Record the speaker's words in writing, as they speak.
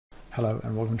Hello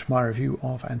and welcome to my review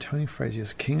of Antonia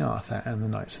Fraser's King Arthur and the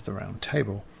Knights of the Round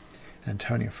Table.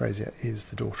 Antonia Fraser is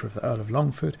the daughter of the Earl of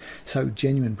Longford, so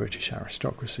genuine British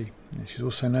aristocracy. And she's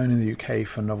also known in the UK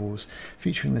for novels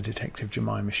featuring the detective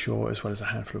Jemima Shaw, as well as a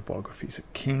handful of biographies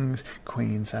of kings,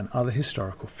 queens and other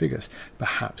historical figures.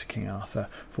 Perhaps King Arthur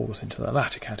falls into the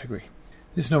latter category.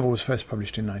 This novel was first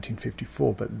published in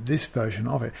 1954, but this version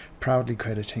of it, proudly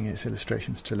crediting its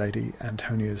illustrations to Lady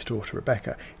Antonia's daughter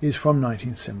Rebecca, is from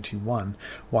 1971.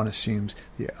 One assumes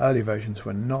the early versions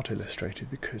were not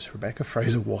illustrated because Rebecca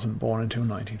Fraser wasn't born until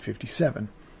 1957.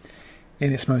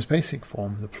 In its most basic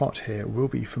form, the plot here will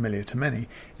be familiar to many.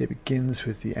 It begins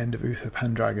with the end of Uther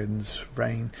Pendragon's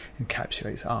reign,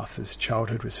 encapsulates Arthur's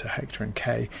childhood with Sir Hector and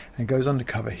Kay, and goes on to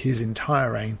cover his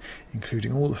entire reign,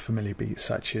 including all the familiar beats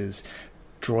such as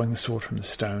drawing the sword from the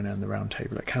stone and the round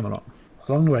table at Camelot.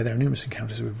 Along the way there are numerous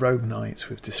encounters with rogue knights,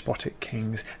 with despotic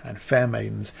kings and fair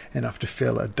maidens, enough to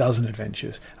fill a dozen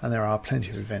adventures, and there are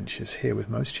plenty of adventures here, with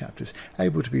most chapters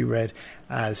able to be read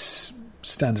as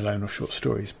standalone or short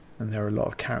stories. And there are a lot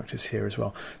of characters here as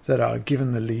well that are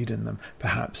given the lead in them,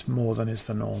 perhaps more than is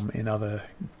the norm in other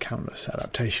countless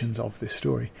adaptations of this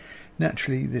story.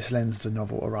 Naturally, this lends the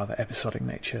novel a rather episodic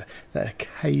nature that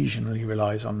occasionally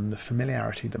relies on the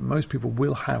familiarity that most people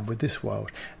will have with this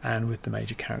world and with the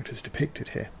major characters depicted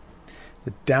here.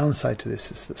 The downside to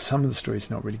this is that some of the story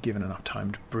is not really given enough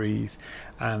time to breathe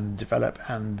and develop,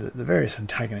 and the various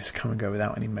antagonists come and go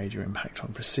without any major impact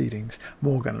on proceedings.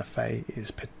 Morgan Le Fay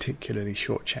is particularly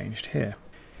shortchanged here.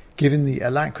 Given the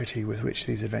alacrity with which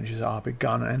these adventures are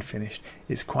begun and finished,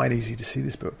 it's quite easy to see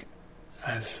this book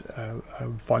as a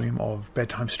volume of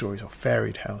bedtime stories or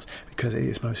fairy tales, because it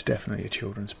is most definitely a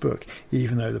children's book,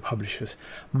 even though the publishers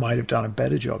might have done a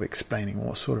better job explaining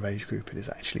what sort of age group it is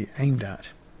actually aimed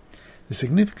at. The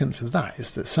significance of that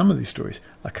is that some of these stories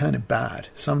are kind of bad,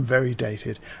 some very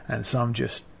dated, and some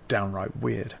just downright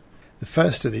weird. The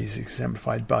first of these is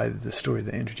exemplified by the story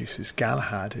that introduces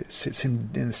Galahad. It sits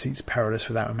him in the seats perilous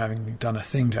without him having done a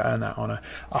thing to earn that honour,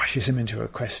 ushers him into a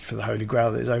quest for the Holy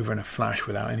Grail that is over in a flash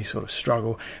without any sort of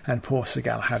struggle, and poor Sir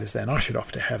Galahad is then ushered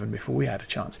off to heaven before we had a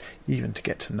chance even to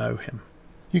get to know him.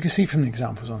 You can see from the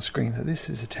examples on screen that this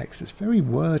is a text that's very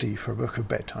wordy for a book of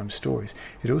bedtime stories.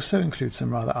 It also includes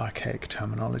some rather archaic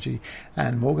terminology,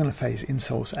 and Morgan Le Fay's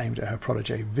insults aimed at her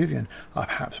protégé Vivian are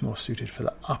perhaps more suited for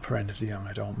the upper end of the young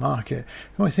adult market,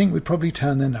 who I think would probably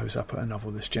turn their nose up at a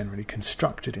novel that's generally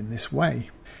constructed in this way.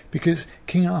 Because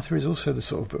King Arthur is also the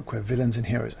sort of book where villains and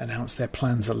heroes announce their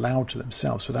plans aloud to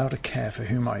themselves without a care for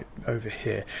who might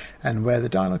overhear, and where the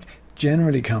dialogue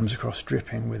generally comes across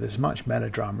dripping with as much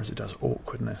melodrama as it does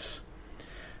awkwardness.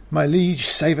 "My liege,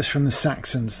 save us from the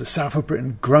Saxons. The south of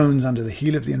Britain groans under the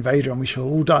heel of the invader, and we shall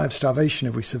all die of starvation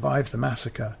if we survive the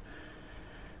massacre.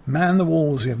 Man the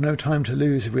walls, we have no time to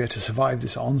lose if we are to survive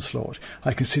this onslaught.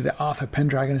 I can see that Arthur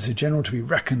Pendragon is a general to be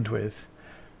reckoned with."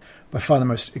 By far the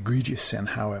most egregious sin,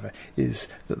 however, is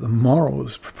that the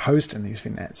morals proposed in these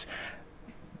vignettes,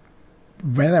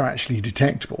 where they're actually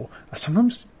detectable, are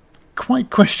sometimes quite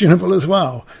questionable as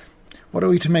well. What are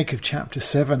we to make of Chapter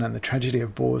 7 and the tragedy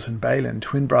of Bors and Balin,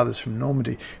 twin brothers from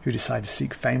Normandy who decide to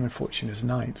seek fame and fortune as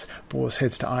knights? Bors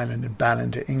heads to Ireland and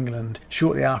Balin to England.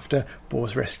 Shortly after,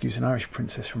 Bors rescues an Irish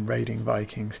princess from raiding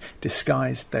Vikings.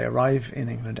 Disguised, they arrive in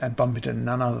England and bump into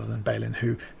none other than Balin,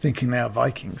 who, thinking they are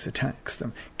Vikings, attacks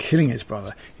them, killing his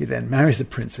brother. He then marries the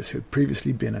princess who had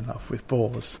previously been in love with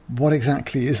Bors. What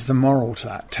exactly is the moral to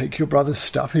that? Take your brother's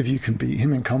stuff if you can beat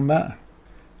him in combat?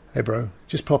 Hey bro,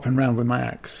 just popping round with my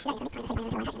axe.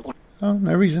 Oh,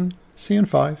 no reason. See you in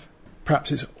 5.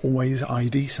 Perhaps it's always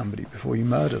ID somebody before you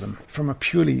murder them. From a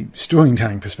purely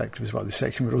storytelling perspective as well, this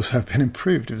section would also have been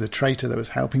improved if the traitor that was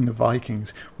helping the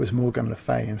Vikings was Morgan Le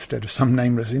Fay instead of some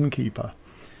nameless innkeeper.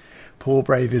 Poor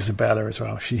brave Isabella as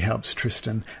well. She helps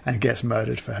Tristan and gets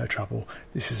murdered for her trouble.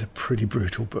 This is a pretty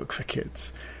brutal book for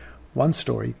kids. One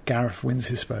story, Gareth wins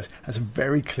his spurs, has a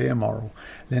very clear moral.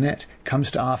 Lynette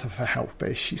comes to Arthur for help,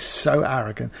 but she's so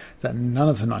arrogant that none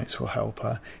of the knights will help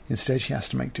her. Instead, she has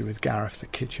to make do with Gareth, the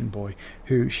kitchen boy,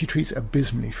 who she treats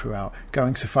abysmally throughout,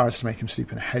 going so far as to make him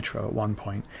sleep in a hedgerow at one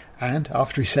point. And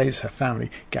after he saves her family,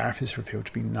 Gareth is revealed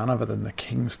to be none other than the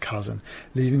king's cousin,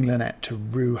 leaving Lynette to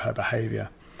rue her behaviour.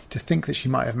 To think that she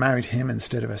might have married him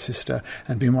instead of her sister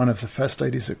and been one of the first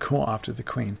ladies at court after the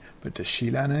Queen. But does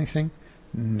she learn anything?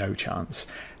 No chance.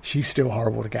 She's still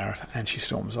horrible to Gareth and she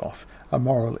storms off. A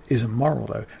moral is a moral,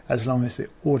 though, as long as the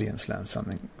audience learns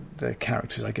something. the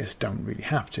characters, I guess, don't really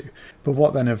have to. But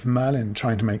what then of Merlin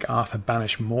trying to make Arthur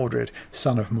banish Mordred,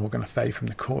 son of Morgan le Fay, from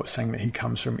the court, saying that he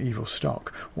comes from evil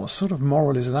stock? What sort of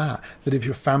moral is that? That if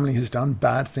your family has done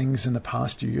bad things in the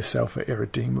past, you yourself are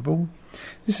irredeemable?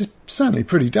 This is certainly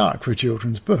pretty dark for a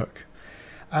children's book.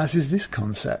 As is this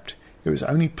concept. It was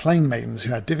only plain maidens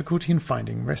who had difficulty in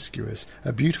finding rescuers.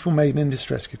 A beautiful maiden in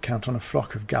distress could count on a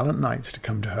flock of gallant knights to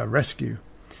come to her rescue.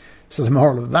 So the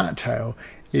moral of that tale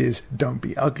is don't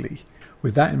be ugly.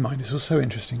 With that in mind, it's also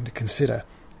interesting to consider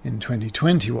in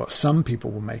 2020 what some people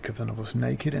will make of the novel's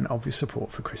naked and obvious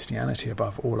support for Christianity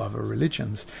above all other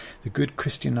religions. The good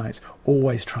Christian knights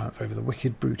always triumph over the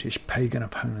wicked, brutish, pagan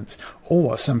opponents, or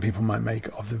what some people might make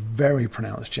of the very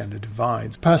pronounced gender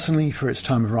divides. Personally, for its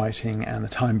time of writing and the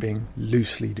time being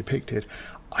loosely depicted,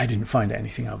 I didn't find it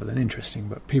anything other than interesting,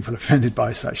 but people offended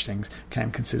by such things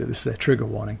can consider this their trigger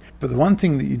warning. But the one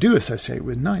thing that you do associate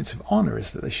with knights of honour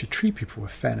is that they should treat people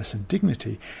with fairness and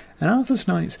dignity, and Arthur's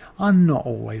knights are not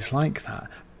always like that.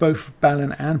 Both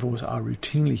Balin and Bors are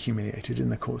routinely humiliated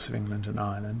in the courts of England and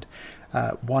Ireland.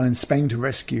 While in Spain to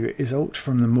rescue Isolde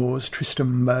from the Moors,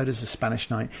 Tristram murders a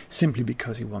Spanish knight simply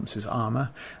because he wants his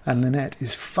armour, and Lynette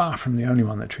is far from the only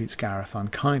one that treats Gareth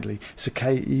unkindly. Sir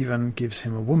Kay even gives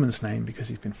him a woman's name because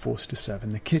he's been forced to serve in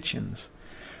the kitchens.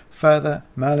 Further,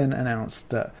 Merlin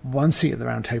announced that one seat at the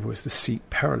Round Table is the seat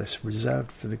perilous,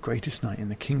 reserved for the greatest knight in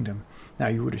the kingdom. Now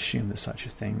you would assume that such a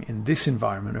thing, in this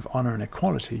environment of honour and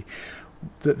equality,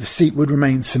 that the seat would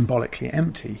remain symbolically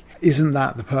empty. Isn't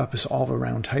that the purpose of a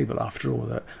round table, after all,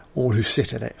 that all who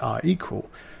sit at it are equal?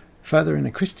 Further, in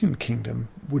a Christian kingdom,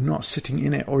 would not sitting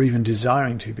in it, or even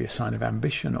desiring to, be a sign of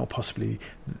ambition, or possibly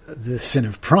the sin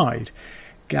of pride?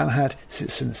 Galahad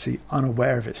sits in the seat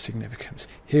unaware of its significance.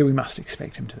 Here we must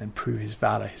expect him to then prove his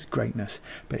valour, his greatness,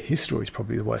 but his story is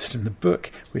probably the worst in the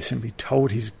book. We're simply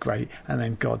told he's great, and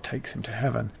then God takes him to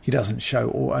heaven. He doesn't show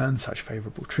or earn such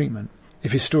favourable treatment.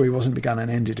 If his story wasn't begun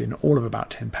and ended in all of about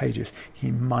 10 pages,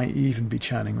 he might even be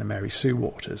churning the Mary Sue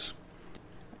waters.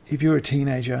 If you're a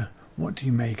teenager, what do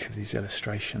you make of these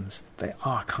illustrations? They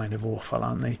are kind of awful,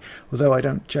 aren't they? Although I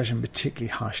don't judge them particularly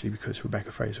harshly because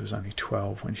Rebecca Fraser was only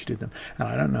 12 when she did them, and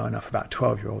I don't know enough about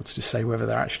 12-year-olds to say whether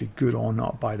they're actually good or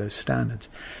not by those standards.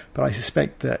 But I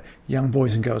suspect that young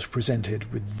boys and girls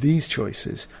presented with these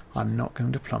choices are not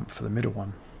going to plump for the middle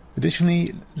one.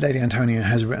 Additionally, Lady Antonia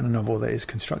has written a novel that is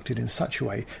constructed in such a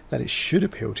way that it should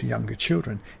appeal to younger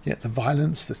children, yet the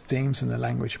violence, the themes and the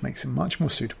language makes it much more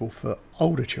suitable for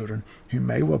older children who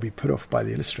may well be put off by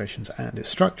the illustrations and its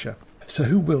structure. So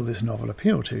who will this novel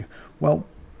appeal to? Well,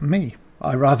 me.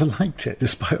 I rather liked it,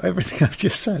 despite everything I've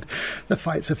just said. The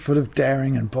fights are full of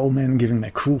daring and bold men giving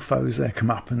their cruel foes their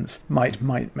comeuppance. Might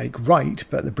make right,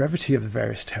 but the brevity of the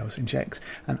various tales injects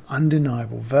an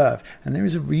undeniable verve, and there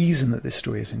is a reason that this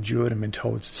story has endured and been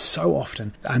told so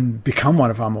often and become one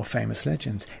of our more famous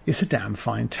legends. It's a damn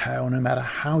fine tale, no matter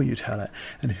how you tell it,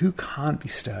 and who can't be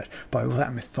stirred by all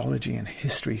that mythology and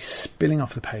history spilling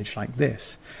off the page like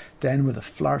this? Then, with a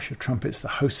flourish of trumpets, the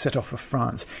host set off for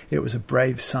France. It was a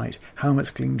brave sight. Helmets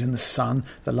gleamed in the sun,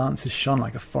 the lances shone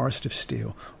like a forest of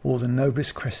steel. All the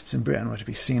noblest crests in Britain were to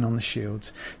be seen on the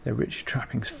shields, their rich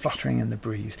trappings fluttering in the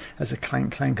breeze, as the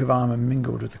clank of armour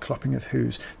mingled with the clopping of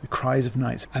hoofs, the cries of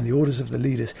knights, and the orders of the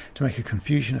leaders, to make a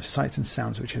confusion of sights and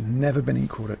sounds which had never been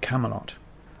equalled at Camelot.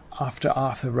 After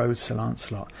Arthur rode Sir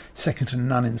Lancelot, second to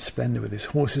none in splendour, with his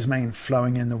horse's mane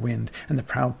flowing in the wind, and the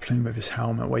proud plume of his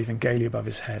helmet waving gaily above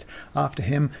his head. After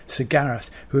him, Sir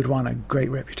Gareth, who had won a great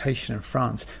reputation in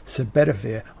France, Sir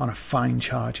Bedivere on a fine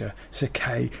charger, Sir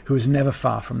Kay, who was never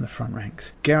far from the front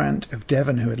ranks, Geraint of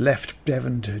Devon, who had left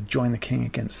Devon to join the king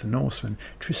against the Norsemen,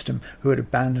 Tristram, who had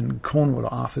abandoned Cornwall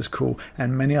at Arthur's call,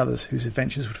 and many others whose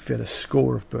adventures would fill a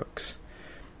score of books.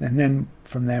 And then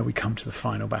from there we come to the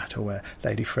final battle, where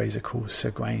Lady Fraser calls Sir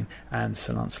Gawain and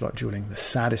Sir Lancelot dueling, the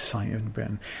saddest sight in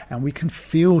Britain, and we can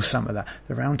feel some of that.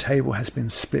 The Round Table has been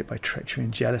split by treachery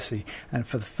and jealousy, and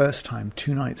for the first time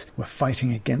 2 knights were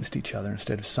fighting against each other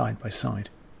instead of side by side.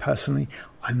 Personally,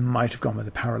 I might have gone with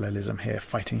the parallelism here,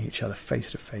 fighting each other face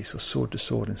to face or sword to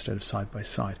sword instead of side by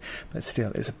side, but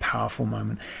still it's a powerful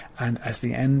moment, and as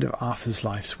the end of Arthur's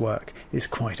life's work is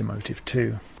quite emotive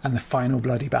too. And the final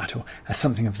bloody battle has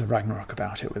something of the Ragnarok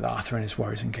about it, with Arthur and his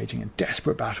warriors engaging in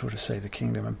desperate battle to save the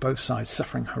kingdom, and both sides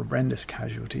suffering horrendous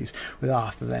casualties, with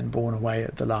Arthur then borne away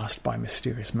at the last by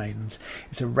mysterious maidens.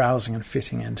 It's a rousing and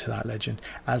fitting end to that legend,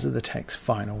 as are the text's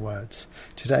final words.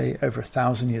 Today, over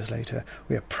 1,000 years later,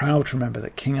 we are proud to remember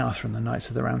that King Arthur and the Knights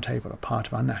of the Round Table are part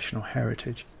of our national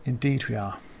heritage. Indeed we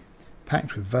are.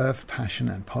 packed with verve, passion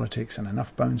and politics, and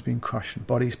enough bones being crushed and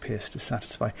bodies pierced to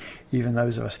satisfy even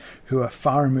those of us who are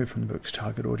far removed from the book's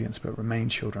target audience but remain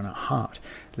children at heart.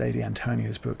 Lady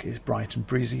Antonia's book is bright and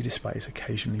breezy despite its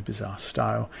occasionally bizarre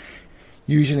style.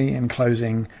 Usually in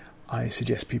closing, I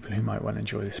suggest people who might well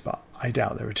enjoy this, but I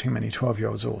doubt there are too many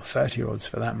 12-year-olds or 30-year-olds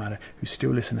for that matter who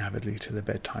still listen avidly to the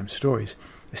bedtime stories.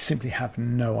 I simply have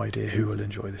no idea who will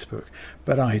enjoy this book,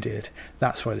 but I did.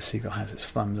 That's why The Seagull has its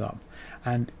thumbs up.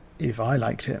 And if I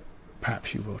liked it,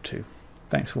 perhaps you will too.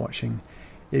 Thanks for watching.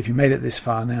 If you made it this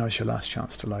far, now is your last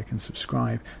chance to like and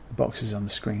subscribe. The boxes on the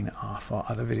screen are for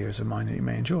other videos of mine that you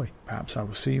may enjoy. Perhaps I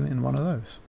will see you in one of those.